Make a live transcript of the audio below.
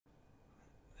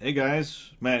Hey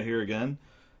guys, Matt here again,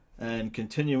 and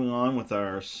continuing on with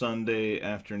our Sunday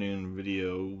afternoon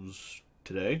videos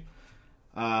today.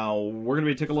 We're going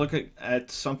to be taking a look at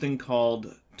something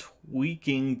called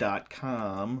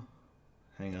tweaking.com.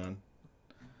 Hang on.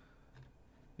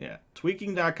 Yeah,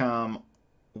 tweaking.com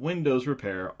Windows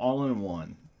repair all in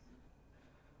one.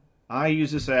 I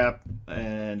use this app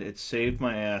and it saved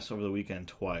my ass over the weekend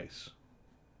twice.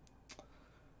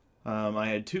 I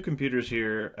had two computers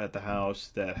here at the house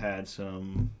that had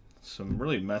some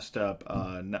really messed up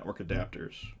network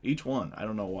adapters. Each one, I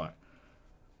don't know why.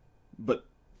 But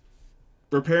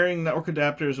repairing network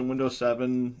adapters in Windows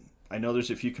 7, I know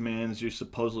there's a few commands you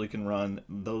supposedly can run.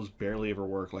 Those barely ever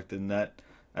work, like the net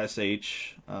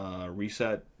sh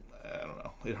reset. I don't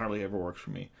know. It hardly ever works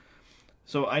for me.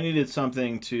 So I needed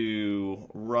something to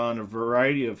run a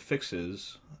variety of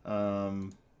fixes.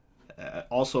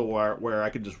 Also, where I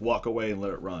could just walk away and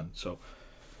let it run. So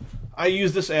I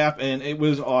used this app and it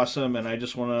was awesome, and I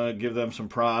just want to give them some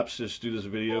props. Just do this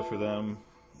video for them.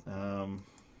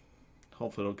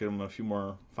 Hopefully, it'll get them a few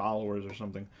more followers or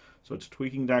something. So it's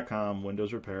tweaking.com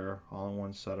Windows repair all in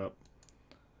one setup,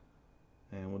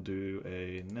 and we'll do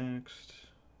a next,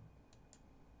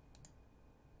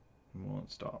 and we'll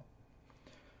install.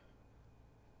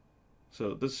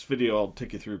 So this video I'll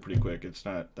take you through pretty quick. It's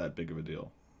not that big of a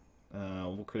deal.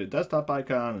 We'll create a desktop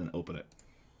icon and open it.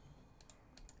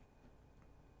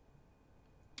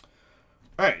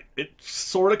 Alright, it's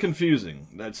sort of confusing.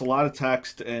 That's a lot of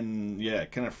text, and yeah,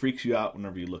 it kind of freaks you out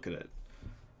whenever you look at it.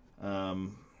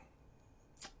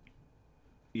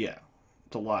 Yeah,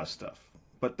 it's a lot of stuff.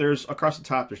 But there's, across the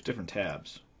top, there's different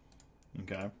tabs.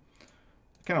 Okay?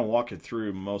 Kind of walk you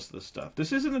through most of the stuff.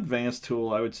 This is an advanced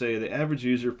tool. I would say the average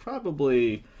user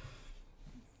probably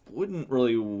wouldn't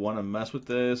really want to mess with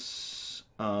this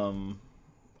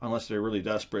unless they're really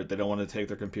desperate. They don't want to take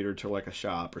their computer to like a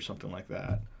shop or something like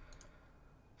that.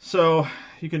 So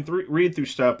you can read through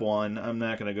step one. I'm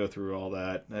not going to go through all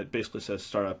that. It basically says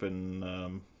start up in,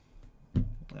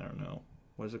 I don't know,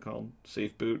 what is it called?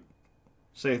 Safe boot?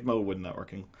 Safe mode with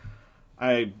networking.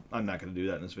 I'm not going to do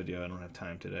that in this video. I don't have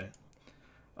time today.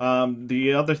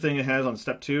 The other thing it has on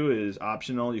step 2 is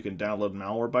optional. You can download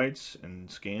Malwarebytes and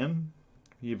scan.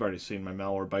 You've already seen my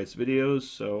Malwarebytes videos,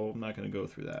 so I'm not going to go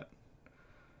through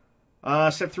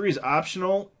that. Step 3 is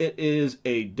optional. It is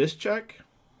a disk check.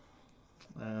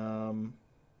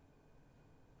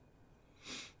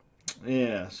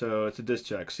 Yeah, so it's a disk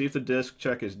check. See if the disk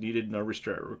check is needed. No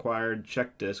restart required.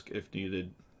 Check disk if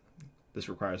needed. This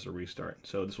requires a restart.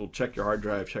 So this will check your hard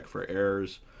drive, check for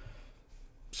errors.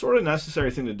 Sort of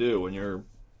necessary thing to do when you're,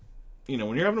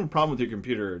 when you're having a problem with your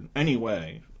computer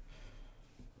anyway.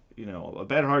 A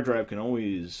bad hard drive can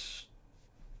always,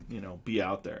 be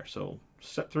out there. So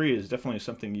step 3 is definitely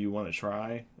something you want to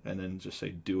try, and then just say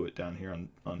do it down here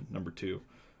on number 2.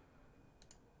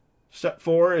 Step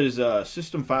 4 is a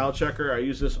system file checker. I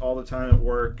use this all the time at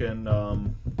work and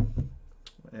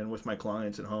with my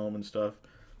clients at home and stuff.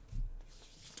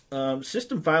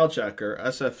 System file checker,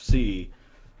 SFC,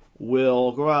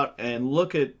 will go out and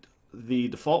look at the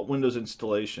default Windows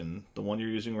installation, the one you're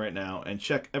using right now, and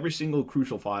check every single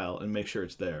crucial file and make sure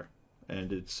it's there.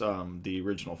 And it's the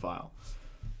original file.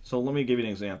 So let me give you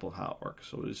an example of how it works.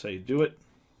 So we'll just say do it.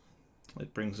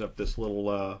 It brings up this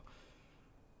little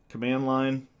command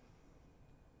line.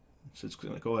 So it's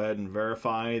going to go ahead and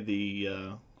verify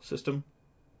the system.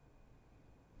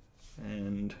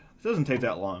 And it doesn't take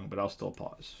that long, but I'll still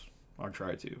pause. I'll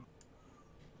try to.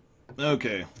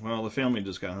 Okay, well, the family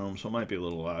just got home, so it might be a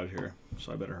little loud here,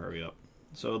 so I better hurry up.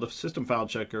 So the system file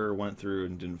checker went through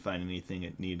and didn't find anything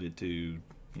it needed to,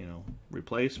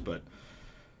 replace, but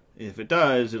if it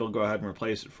does, it'll go ahead and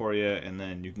replace it for you, and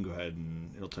then you can go ahead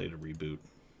and it'll tell you to reboot.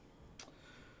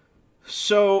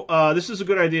 So this is a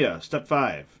good idea. Step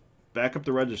 5, back up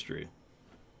the registry.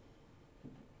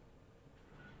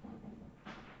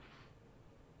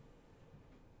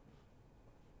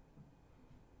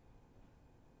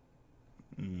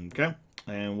 Okay,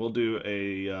 and we'll do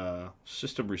a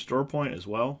system restore point as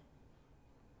well.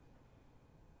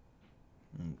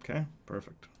 Okay,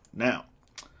 perfect. Now,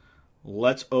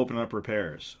 let's open up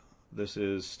repairs. This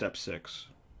is step 6.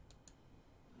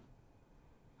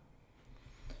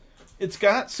 It's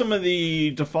got some of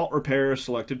the default repairs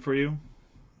selected for you.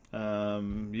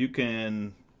 You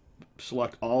can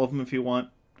select all of them if you want.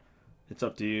 It's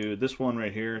up to you. This one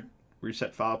right here,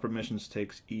 reset file permissions,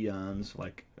 takes eons,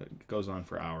 like it goes on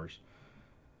for hours.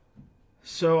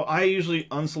 So I usually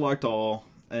unselect all,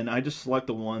 and I just select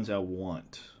the ones I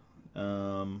want.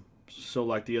 So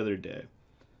like the other day,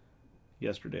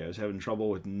 yesterday, I was having trouble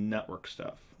with network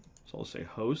stuff. So I'll say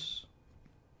hosts,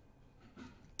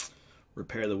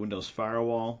 Repair the Windows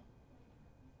firewall.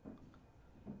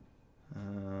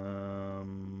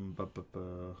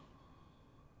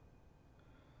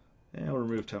 Yeah, we'll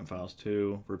remove temp files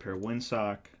too. Repair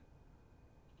WinSock.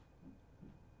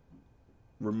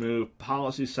 Remove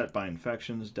policies set by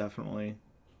infections, definitely.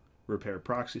 Repair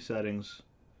proxy settings.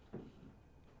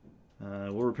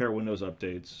 We'll repair Windows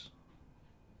updates.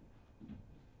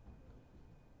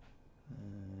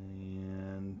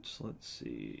 And let's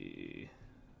see.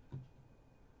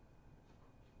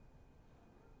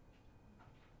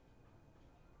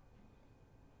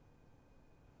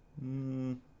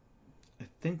 I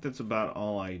think that's about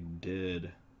all I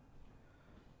did.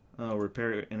 Oh,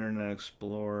 repair Internet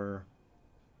Explorer.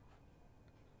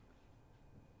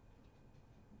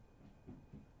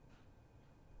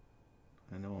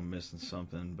 I know I'm missing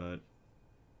something, but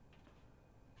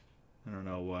I don't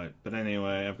know what. But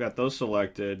anyway, I've got those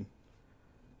selected,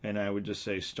 and I would just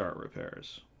say start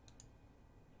repairs.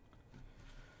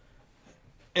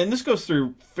 And this goes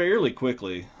through fairly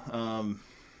quickly.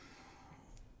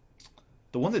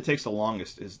 The one that takes the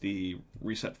longest is the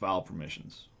reset file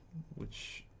permissions,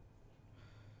 which,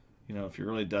 you know, if you're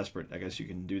really desperate, I guess you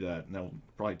can do that, and that'll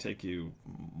probably take you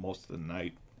most of the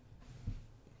night,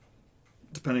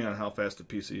 depending on how fast the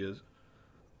PC is.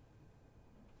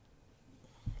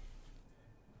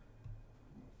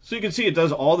 So you can see it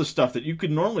does all the stuff that you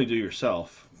could normally do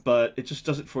yourself, but it just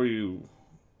does it for you,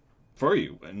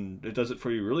 and it does it for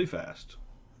you really fast.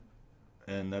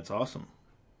 And that's awesome.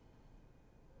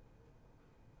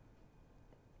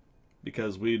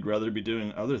 Because we'd rather be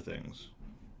doing other things.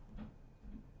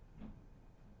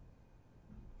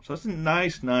 So that's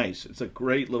nice. It's a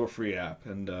great little free app,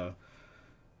 and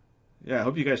yeah, I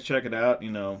hope you guys check it out. You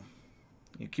know,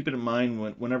 you keep it in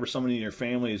mind whenever somebody in your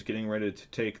family is getting ready to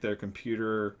take their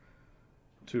computer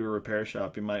to a repair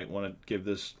shop, you might want to give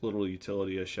this little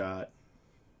utility a shot.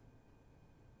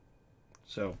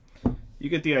 So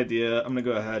you get the idea. I'm going to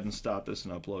go ahead and stop this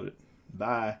and upload it.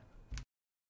 Bye.